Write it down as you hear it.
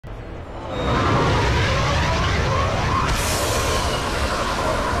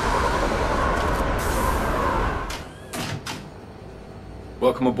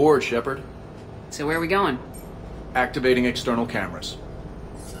Welcome aboard, Shepard. So where are we going? Activating external cameras.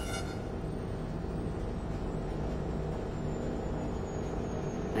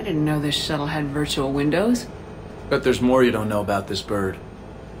 I didn't know this shuttle had virtual windows. Bet there's more you don't know about this bird.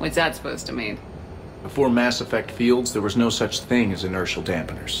 What's that supposed to mean? Before Mass Effect fields, there was no such thing as inertial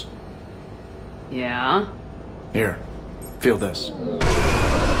dampeners. Yeah? Here, feel this.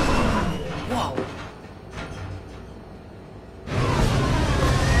 Whoa!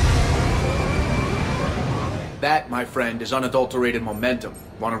 That, my friend, is unadulterated momentum.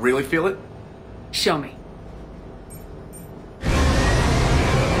 Want to really feel it? Show me.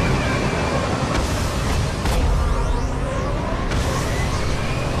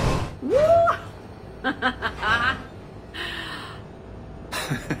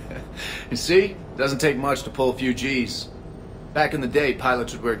 You see? Doesn't take much to pull a few G's. Back in the day,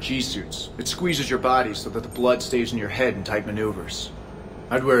 pilots would wear G-suits. It squeezes your body so that the blood stays in your head in tight maneuvers.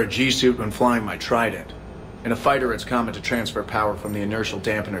 I'd wear a G-suit when flying my Trident. In a fighter, it's common to transfer power from the inertial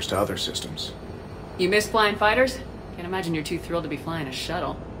dampeners to other systems. You miss flying fighters? Can't imagine you're too thrilled to be flying a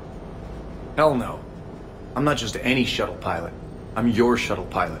shuttle. Hell no. I'm not just any shuttle pilot. I'm your shuttle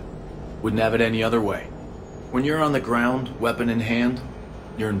pilot. Wouldn't have it any other way. When you're on the ground, weapon in hand,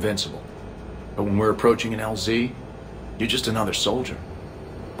 you're invincible. But when we're approaching an LZ, you're just another soldier.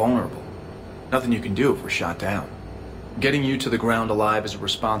 Vulnerable. Nothing you can do if we're shot down. Getting you to the ground alive is a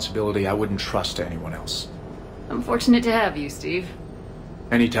responsibility I wouldn't trust to anyone else. I'm fortunate to have you, Steve.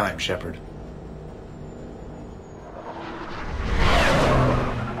 Anytime, Shepard.